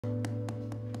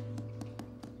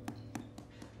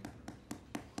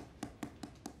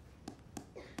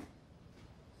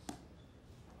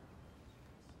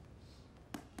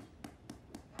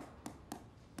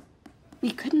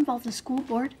We could involve the school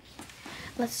board.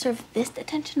 Let's serve this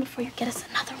detention before you get us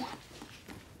another one.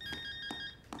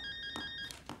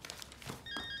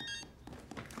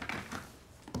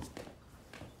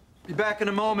 Be back in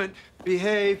a moment.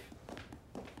 Behave.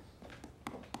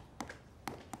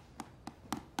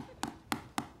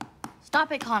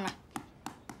 Stop it, Connor.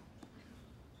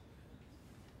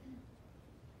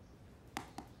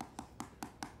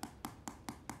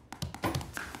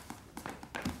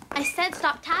 I said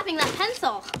stop tapping that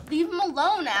pencil. Leave him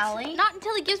alone, Allie. Not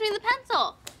until he gives me the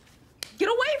pencil. Get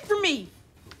away from me!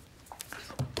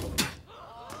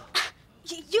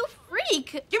 You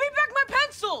freak! Give me back my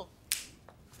pencil!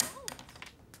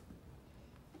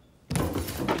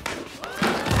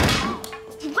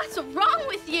 What's wrong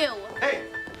with you? Hey!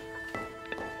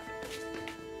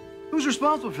 Who's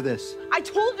responsible for this? I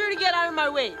told her to get out of my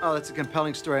way. Oh, that's a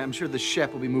compelling story. I'm sure the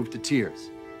chef will be moved to tears.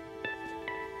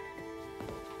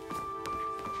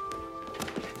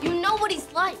 You know what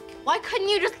he's like. Why couldn't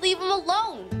you just leave him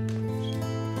alone?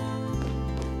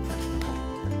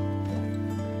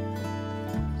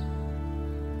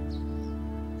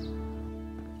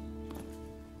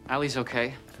 Allie's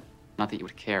okay. Not that you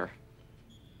would care.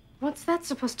 What's that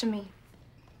supposed to mean?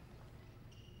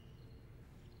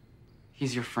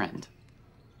 He's your friend.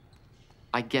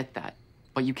 I get that,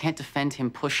 but you can't defend him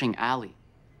pushing Allie.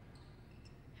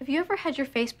 Have you ever had your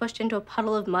face pushed into a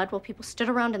puddle of mud while people stood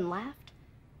around and laughed?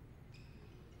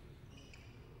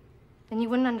 Then you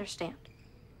wouldn't understand.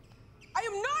 I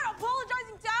am not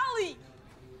apologizing to Allie!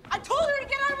 I told her to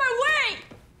get out of my way!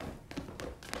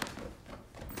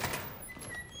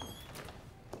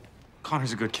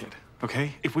 Connor's a good kid,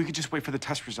 okay? If we could just wait for the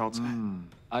test results.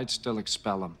 I'd still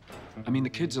expel him. I mean, the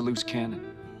kid's a loose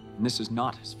cannon, and this is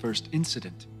not his first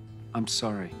incident. I'm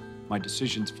sorry. My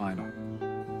decision's final.